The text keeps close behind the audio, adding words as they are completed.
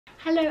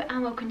Hello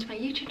and welcome to my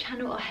YouTube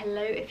channel, or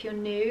hello if you're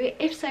new.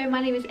 If so,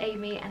 my name is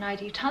Amy and I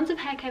do tons of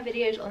hair care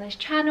videos on this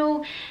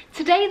channel.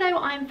 Today though,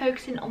 I'm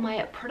focusing on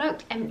my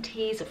product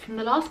empties from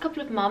the last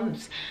couple of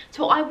months.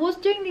 So I was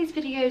doing these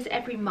videos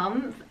every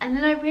month and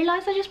then I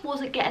realised I just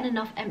wasn't getting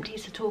enough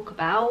empties to talk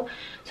about.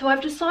 So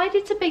I've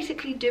decided to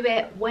basically do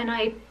it when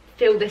I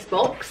fill this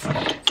box. So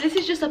this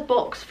is just a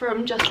box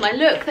from Just My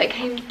Look that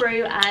came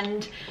through,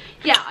 and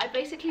yeah, I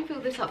basically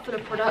filled this up full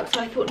of products.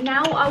 So I thought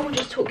now I will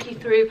just talk you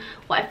through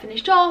what I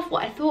finished off,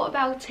 what I thought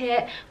about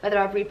it, whether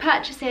I've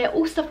repurchased it,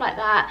 all stuff like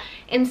that,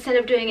 instead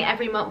of doing it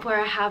every month where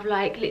I have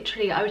like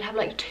literally I would have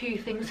like 2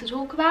 things to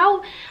talk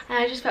about, and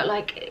I just felt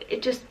like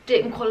it just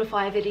didn't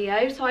qualify a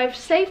video. So I've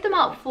saved them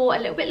up for a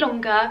little bit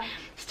longer.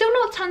 Still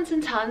not tons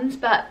and tons,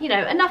 but you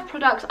know, enough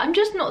products. I'm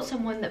just not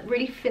someone that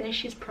really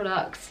finishes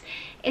products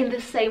in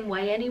the same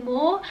way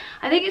anymore.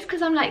 I think it's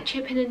because I'm like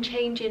chipping and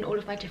changing all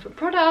of my different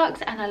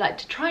products and I like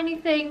to try new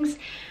things.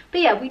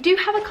 But yeah, we do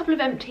have a couple of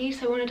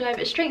empties, so I want to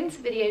dive straight into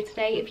the video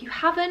today. If you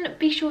haven't,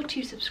 be sure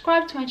to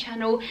subscribe to my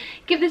channel,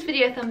 give this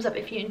video a thumbs up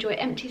if you enjoy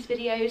empties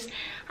videos,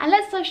 and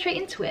let's dive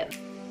straight into it.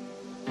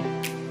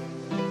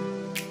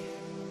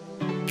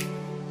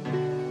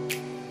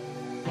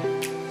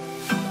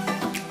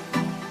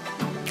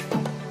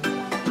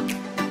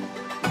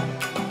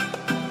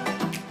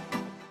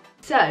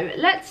 So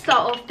let's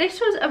start off. This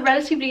was a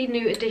relatively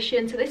new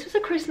addition. So this was a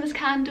Christmas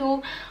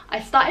candle. I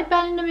started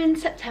burning them in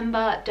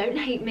September. Don't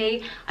hate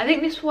me. I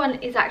think this one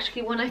is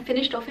actually one I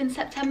finished off in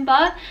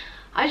September.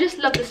 I just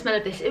love the smell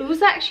of this. It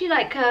was actually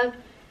like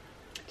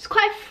it's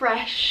quite a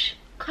fresh,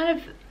 kind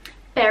of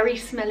berry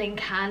smelling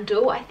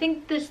candle. I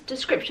think the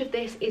description of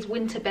this is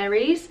winter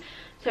berries.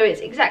 So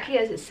it's exactly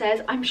as it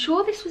says. I'm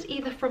sure this was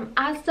either from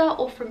Asda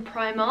or from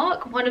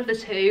Primark, one of the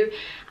two.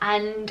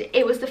 And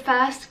it was the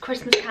first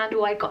Christmas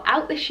candle I got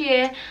out this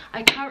year.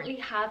 I currently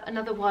have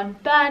another one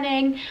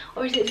burning.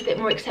 Obviously it's a bit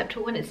more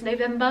acceptable when it's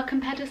November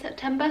compared to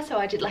September. So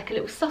I did like a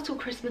little subtle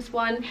Christmas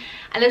one.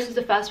 And this was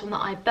the first one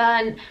that I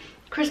burnt.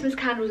 Christmas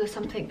candles are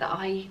something that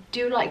I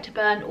do like to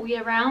burn all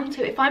year round.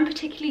 So if I'm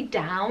particularly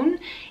down,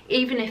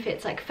 even if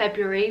it's like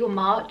February or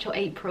March or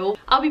April,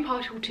 I'll be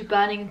partial to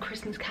burning a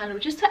Christmas candle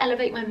just to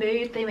elevate my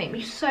mood. They make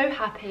me so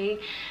happy.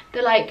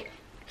 They're like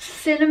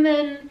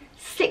cinnamon,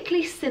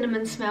 sickly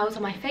cinnamon smells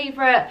are my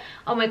favourite.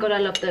 Oh my god, I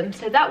love them.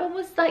 So that one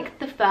was like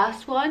the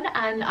first one,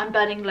 and I'm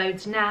burning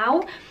loads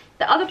now.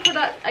 The other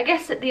product, I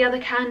guess that the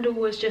other candle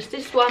was just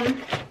this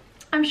one.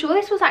 I'm sure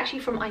this was actually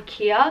from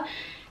IKEA.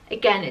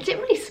 Again, it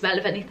didn't really smell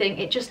of anything.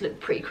 It just looked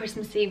pretty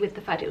Christmassy with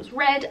the fact it was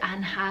red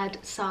and had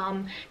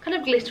some kind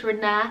of glitter in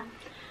there.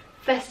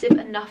 Festive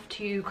enough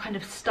to kind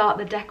of start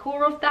the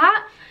decor of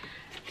that.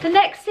 The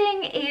next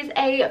thing is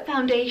a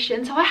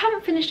foundation. So I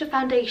haven't finished a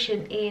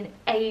foundation in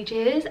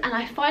ages, and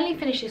I finally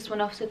finished this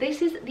one off. So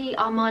this is the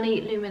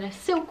Armani Luminous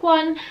Silk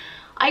one.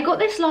 I got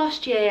this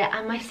last year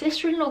and my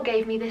sister-in-law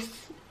gave me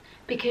this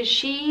because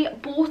she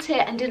bought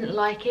it and didn't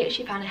like it.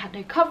 She found it had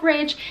no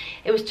coverage,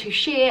 it was too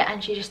sheer,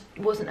 and she just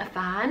wasn't a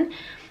fan.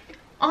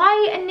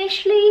 I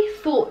initially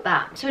thought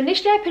that. So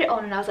initially I put it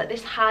on and I was like,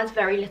 this has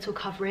very little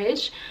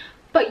coverage,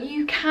 but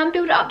you can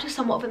build it up to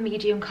somewhat of a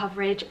medium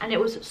coverage, and it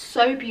was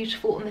so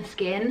beautiful on the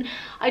skin.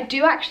 I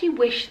do actually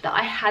wish that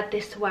I had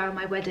this to wear on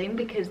my wedding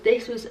because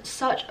this was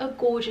such a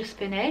gorgeous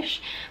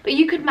finish. But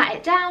you could matte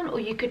it down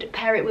or you could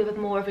pair it with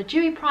more of a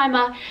dewy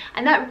primer,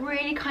 and that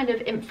really kind of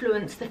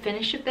influenced the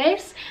finish of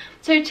this.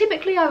 So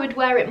typically I would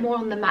wear it more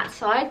on the matte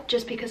side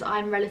just because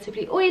I'm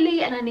relatively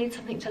oily and I need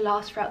something to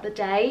last throughout the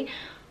day.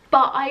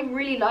 But I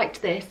really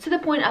liked this to the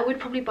point I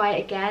would probably buy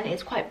it again.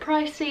 It's quite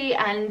pricey,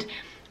 and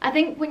I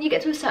think when you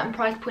get to a certain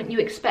price point you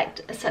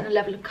expect a certain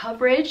level of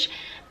coverage,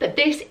 but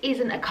this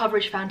isn't a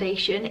coverage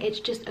foundation. It's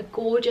just a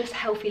gorgeous,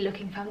 healthy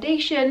looking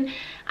foundation,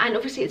 and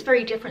obviously it's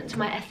very different to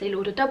my Estee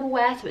Lauder Double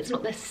Wear, so it's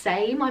not the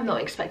same. I'm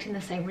not expecting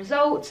the same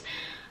results,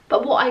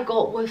 but what I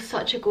got was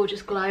such a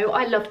gorgeous glow.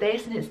 I love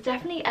this, and it's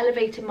definitely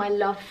elevated my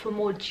love for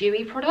more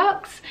dewy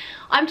products.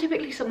 I'm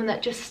typically someone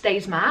that just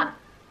stays matte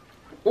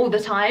all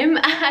the time,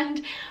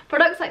 and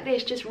products like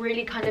this just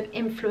really kind of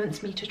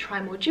influence me to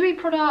try more dewy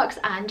products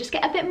and just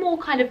get a bit more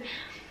kind of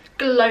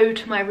glow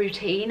to my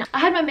routine. I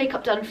had my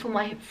makeup done for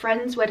my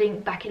friend's wedding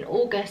back in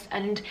August,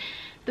 and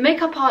the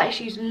makeup artist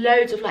used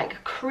loads of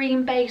like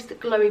cream based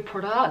glowy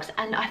products,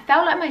 and I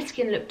felt like my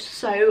skin looked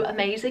so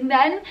amazing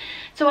then.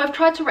 So I've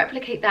tried to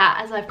replicate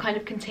that as I've kind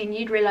of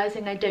continued,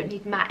 realizing I don't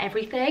need matte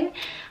everything.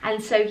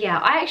 And so yeah,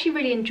 I actually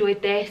really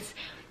enjoyed this.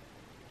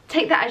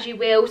 Take that as you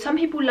will. Some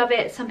people love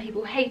it, some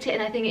people hate it,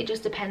 and I think it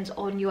just depends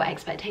on your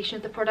expectation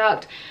of the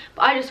product.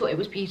 But I just thought it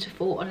was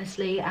beautiful,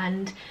 honestly,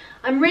 and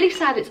I'm really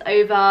sad it's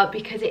over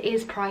because it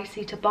is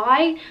pricey to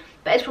buy,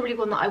 but it's probably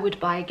one that I would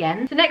buy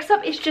again. The next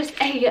up is just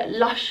a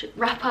Lush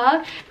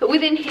wrapper, but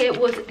within here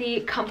was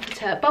the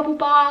Comforter Bubble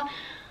Bar.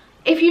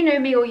 If you know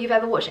me or you've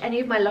ever watched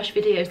any of my Lush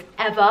videos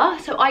ever,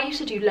 so I used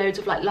to do loads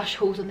of like Lush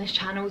hauls on this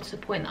channel to the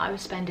point that I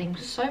was spending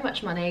so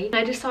much money. And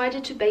I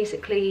decided to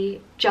basically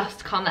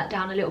just calm that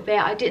down a little bit.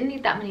 I didn't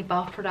need that many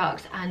bath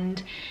products,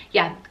 and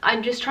yeah,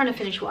 I'm just trying to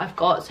finish what I've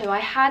got. So I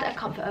had a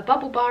Comforter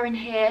Bubble Bar in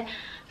here,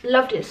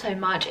 Loved it so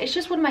much. It's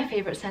just one of my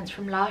favourite scents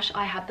from Lush.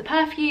 I have the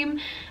perfume,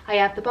 I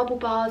have the bubble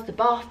bars, the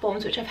bath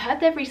bombs, which I've heard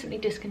they've recently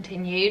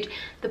discontinued,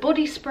 the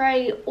body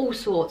spray, all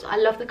sorts. I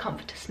love the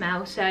comforter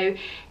smell, so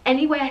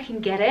any way I can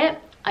get it,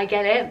 I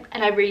get it.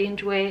 And I really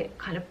enjoy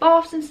kind of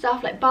baths and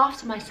stuff. Like,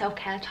 baths are my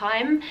self-care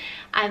time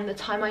and the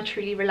time I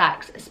truly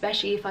relax,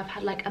 especially if I've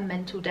had like a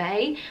mental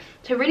day.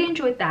 So I really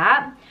enjoyed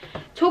that.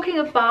 Talking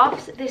of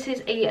baths, this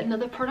is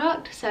another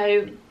product.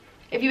 So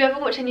if you ever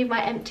watch any of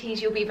my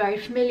empties, you'll be very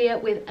familiar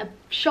with a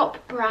shop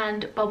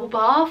brand bubble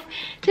bath.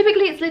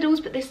 Typically it's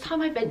Lidl's, but this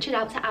time I ventured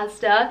out to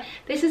Asda.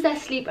 This is their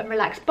sleep and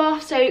relax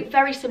bath, so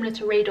very similar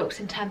to Radox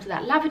in terms of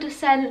that lavender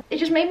scent. It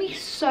just made me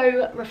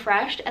so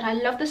refreshed, and I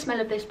love the smell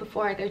of this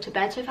before I go to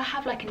bed. So if I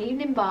have like an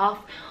evening bath,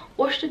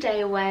 wash the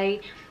day away,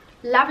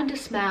 lavender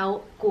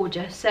smell,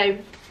 gorgeous. So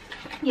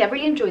yeah,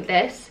 really enjoyed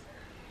this.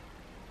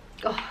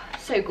 Oh,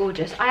 so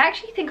gorgeous. I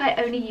actually think I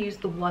only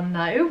used the one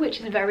though,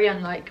 which is very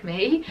unlike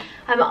me.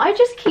 I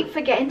just keep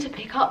forgetting to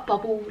pick up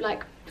bubble,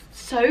 like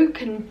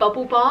soak and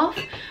bubble bath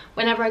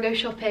whenever I go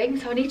shopping,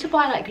 so I need to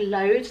buy like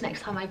loads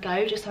next time I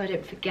go, just so I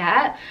don't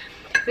forget.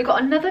 We've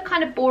got another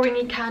kind of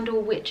boring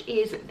candle, which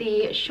is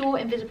the Sure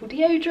Invisible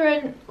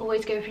Deodorant.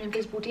 Always go for an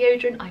invisible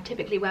deodorant. I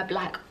typically wear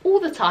black all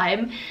the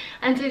time,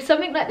 and so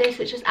something like this,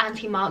 which just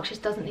anti-marks,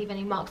 just doesn't leave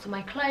any marks on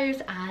my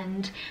clothes.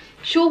 And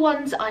Sure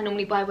ones I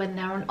normally buy when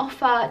they're on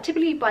offer.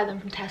 Typically buy them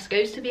from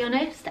Tesco's, to be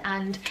honest.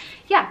 And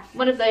yeah,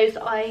 one of those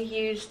I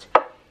used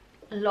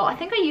a lot. I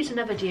think I used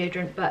another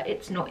deodorant, but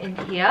it's not in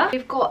here.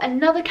 We've got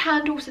another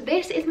candle. So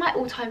this is my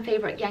all-time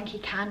favorite Yankee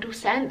Candle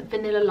scent,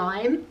 Vanilla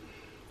Lime.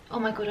 Oh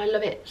my god, I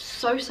love it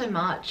so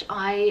much.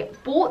 I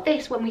bought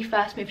this when we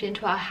first moved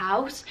into our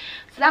house,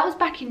 so that was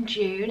back in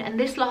June, and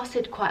this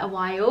lasted quite a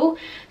while.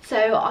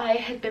 So I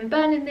had been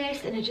burning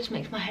this, and it just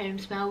makes my home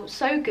smell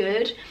so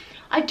good.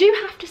 I do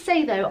have to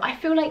say though, I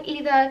feel like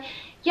either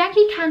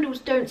Yankee candles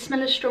don't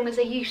smell as strong as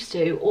they used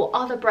to, or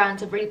other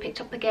brands have really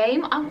picked up the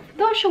game. I'm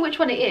not sure which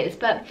one it is,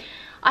 but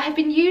I have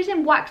been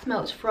using wax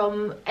melts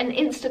from an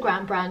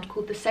Instagram brand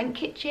called The Scent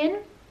Kitchen,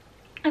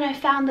 and I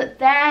found that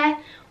their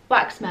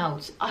wax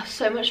melts are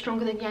so much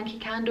stronger than Yankee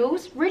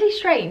candles. Really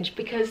strange,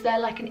 because they're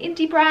like an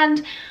indie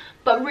brand,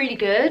 but really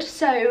good.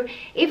 So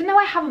even though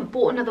I haven't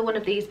bought another one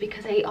of these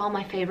because they are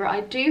my favorite, I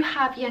do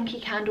have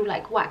Yankee Candle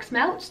like wax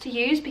melts to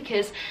use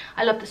because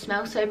I love the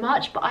smell so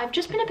much. But I've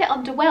just been a bit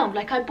underwhelmed.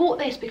 Like, I bought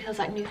this because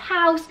like new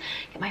house,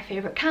 get my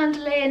favorite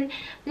candle in,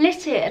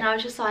 lit it, and I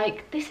was just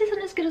like, this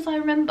isn't as good as I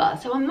remember.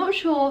 So I'm not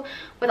sure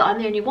whether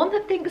I'm the only one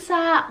that thinks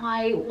that.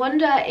 I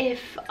wonder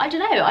if, I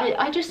don't know,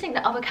 I just think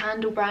that other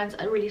candle brands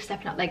are really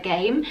stepping up their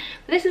game.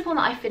 But this is one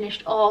that I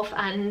finished off,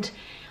 and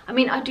I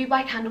mean, I do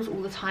buy candles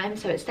all the time,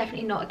 so it's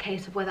definitely not a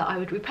case of whether I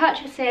would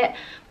repurchase it.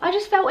 I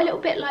just felt a little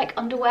bit like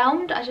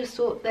underwhelmed. I just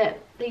thought that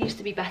they used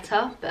to be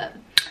better, but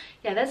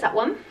yeah, there's that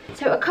one.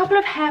 So a couple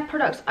of hair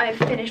products I've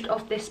finished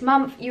off this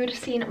month. You would have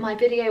seen my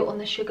video on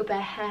the Sugar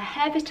Bear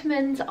hair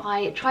vitamins.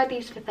 I tried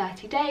these for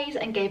 30 days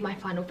and gave my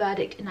final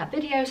verdict in that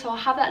video, so I'll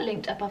have that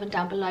linked above and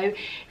down below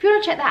if you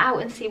want to check that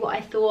out and see what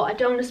I thought. I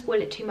don't want to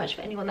spoil it too much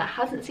for anyone that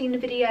hasn't seen the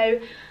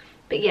video,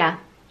 but yeah,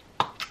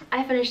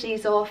 I finished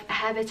these off,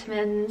 hair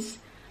vitamins.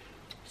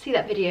 See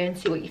that video and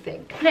see what you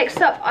think. Next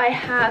up, I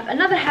have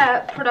another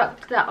hair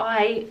product that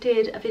I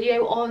did a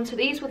video on. So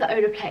these were the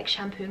Olaplex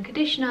shampoo and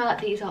conditioner.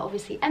 These are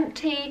obviously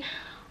empty.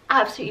 I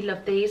absolutely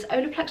love these.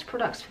 Olaplex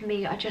products for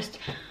me are just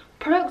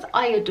products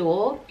I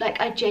adore. Like,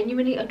 I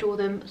genuinely adore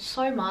them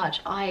so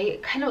much.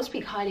 I cannot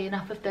speak highly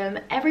enough of them.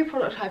 Every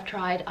product I've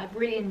tried, I've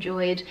really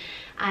enjoyed,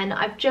 and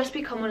I've just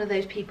become one of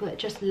those people that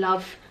just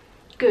love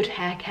good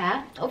hair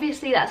care.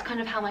 Obviously that's kind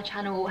of how my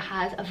channel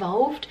has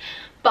evolved,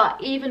 but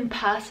even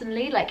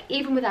personally, like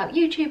even without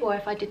YouTube, or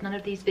if I did none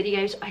of these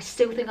videos, I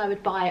still think I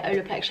would buy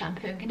Olaplex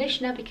shampoo and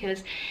conditioner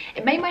because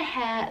it made my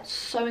hair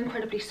so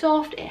incredibly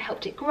soft. It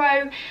helped it grow.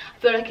 I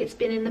feel like it's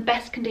been in the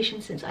best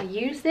condition since I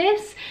used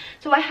this.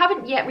 So I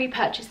haven't yet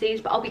repurchased these,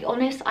 but I'll be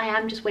honest, I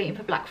am just waiting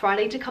for Black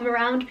Friday to come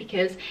around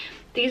because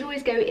these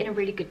always go in a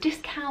really good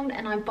discount,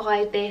 and I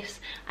buy this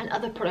and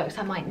other products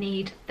I might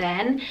need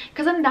then.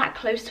 Because I'm that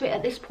close to it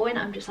at this point,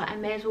 I'm just like, I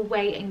may as well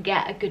wait and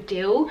get a good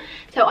deal.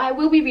 So I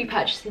will be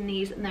repurchasing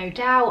these, no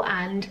doubt,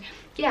 and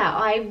yeah,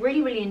 I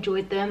really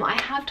enjoyed them. I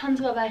have tons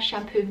of other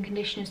shampoo and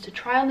conditioners to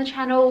try on the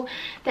channel.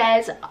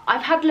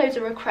 I've had loads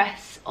of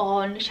requests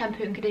on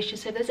shampoo and conditioner,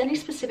 so if there's any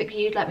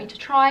specifically you'd like me to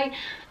try,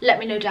 let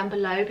me know down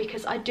below,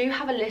 because I do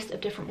have a list of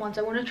different ones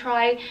I want to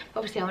try.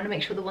 Obviously I want to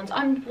make sure the ones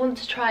I want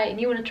to try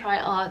and you want to try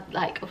are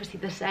like obviously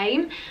the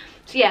same.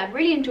 So yeah,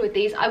 really enjoyed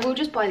these. I will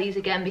just buy these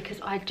again because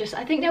I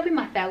think they'll be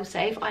my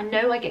fail-safe. I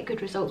know I get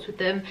good results with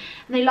them,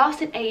 and they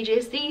lasted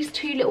ages. These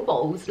 2 little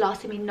bottles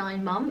lasted me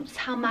 9 months.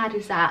 How mad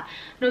is that?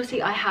 And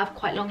obviously I have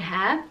quite long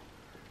hair,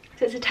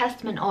 so it's a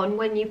testament on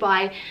when you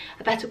buy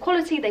a better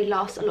quality, they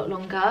last a lot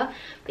longer.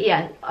 But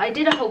yeah, I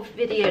did a whole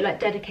video like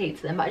dedicated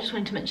to them, but I just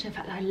wanted to mention the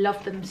fact that I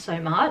love them so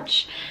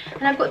much.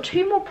 And I've got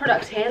 2 more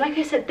products here. Like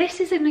I said, this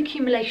is an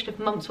accumulation of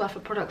months worth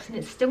of products, and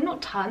it's still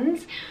not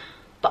tons,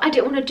 but I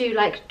didn't want to do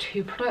like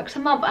 2 products a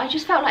month. I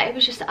just felt like it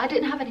was just, I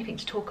didn't have anything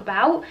to talk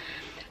about.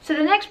 So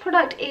the next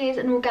product is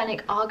an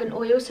organic argan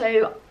oil.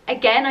 So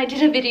again, I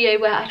did a video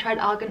where I tried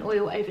argan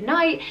oil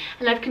overnight,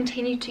 and I've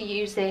continued to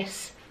use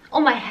this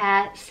on my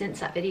hair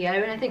since that video,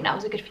 and I think that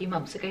was a good few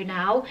months ago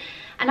now,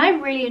 and I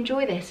really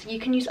enjoy this. You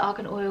can use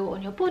argan oil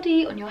on your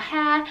body, on your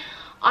hair.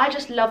 I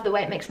just love the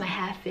way it makes my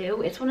hair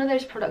feel. It's one of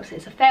those products,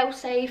 it's a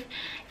fail-safe.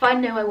 If I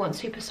know I want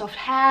super soft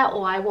hair,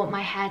 or I want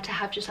my hair to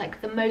have just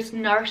like the most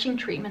nourishing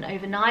treatment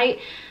overnight,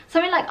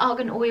 something like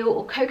argan oil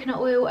or coconut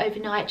oil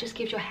overnight just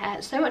gives your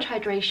hair so much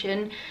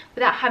hydration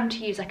without having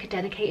to use like a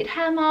dedicated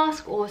hair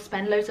mask or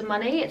spend loads of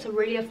money. It's a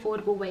really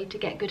affordable way to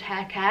get good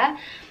hair care.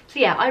 So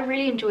yeah, I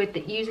really enjoyed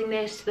using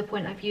this to the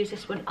point I've used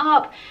this one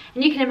up,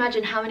 and you can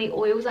imagine how many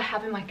oils I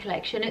have in my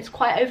collection. It's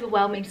quite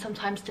overwhelming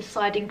sometimes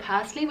deciding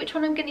personally which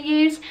one I'm going to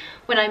use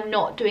when I'm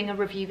not doing a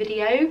review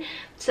video.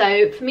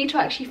 So for me to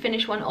actually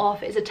finish one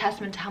off is a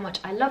testament to how much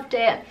I loved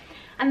it.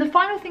 And the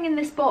final thing in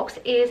this box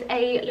is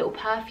a little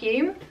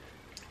perfume.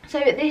 So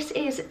this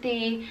is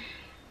the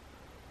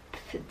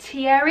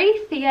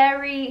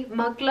Thierry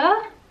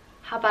Mugler.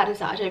 How bad is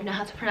that? I don't even know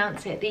how to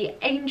pronounce it. The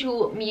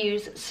Angel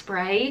Muse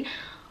spray.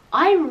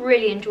 I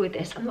really enjoyed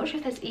this. I'm not sure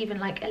if there's even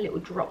like a little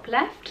drop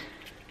left.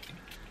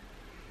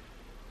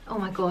 Oh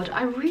my god,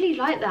 I really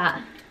like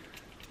that.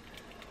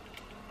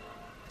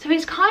 So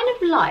it's kind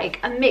of like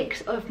a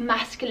mix of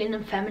masculine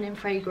and feminine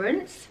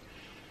fragrance.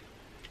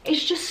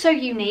 It's just so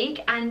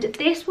unique, and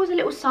this was a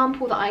little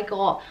sample that I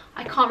got.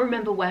 I can't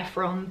remember where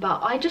from,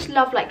 but I just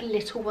love like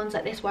little ones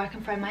like this where I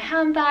can throw in my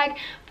handbag,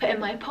 put in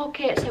my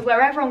pocket, so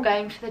wherever I'm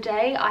going for the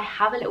day I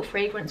have a little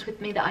fragrance with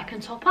me that I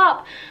can top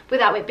up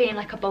without it being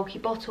like a bulky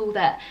bottle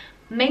that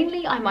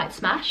mainly I might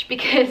smash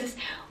because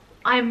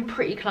I'm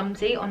pretty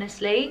clumsy,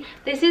 honestly.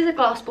 This is a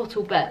glass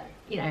bottle, but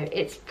you know,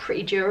 it's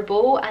pretty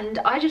durable, and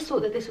I just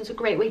thought that this was a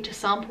great way to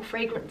sample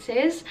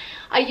fragrances.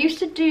 I used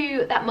to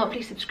do that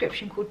monthly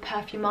subscription called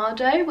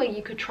Perfumado where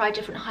you could try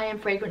different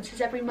high-end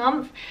fragrances every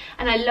month,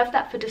 and I love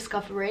that for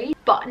discovery.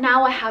 But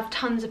now I have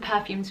tons of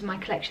perfumes in my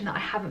collection that I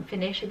haven't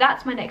finished, so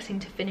that's my next thing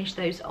to finish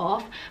those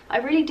off. I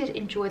really did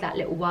enjoy that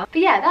little one.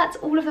 But yeah, that's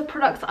all of the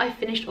products that I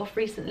finished off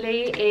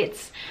recently.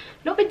 It's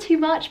not been too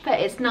much, but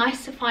it's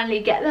nice to finally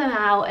get them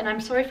out, and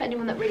I'm sorry for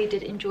anyone that really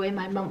did enjoy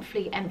my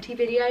monthly empty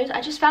videos. I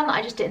just found that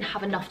I just didn't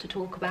have enough to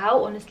talk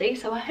about, honestly,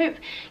 so I hope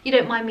you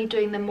don't mind me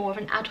doing them more of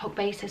an ad hoc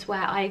basis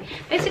where I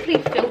basically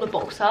fill the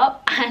box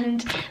up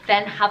and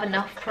then have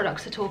enough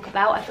products to talk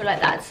about. I feel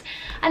like that's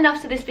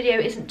enough so this video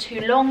isn't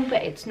too long,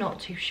 but it's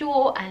not too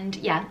short, and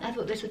yeah, I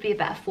thought this would be a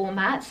better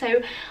format. So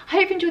I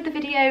hope you enjoyed the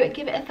video.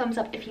 Give it a thumbs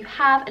up if you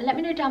have, and let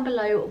me know down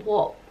below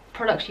what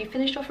products you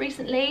finished off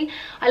recently.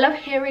 I love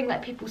hearing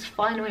like people's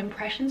final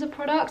impressions of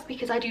products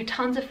because I do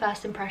tons of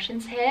first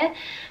impressions here,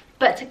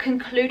 but to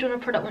conclude on a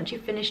product once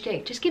you've finished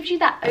it just gives you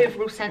that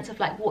overall sense of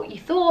like what you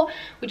thought.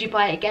 Would you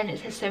buy it again? It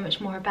says so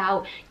much more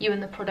about you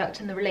and the product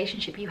and the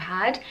relationship you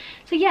had.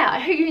 So yeah, I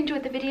hope you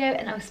enjoyed the video,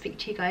 and I'll speak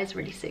to you guys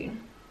really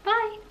soon.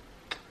 Bye.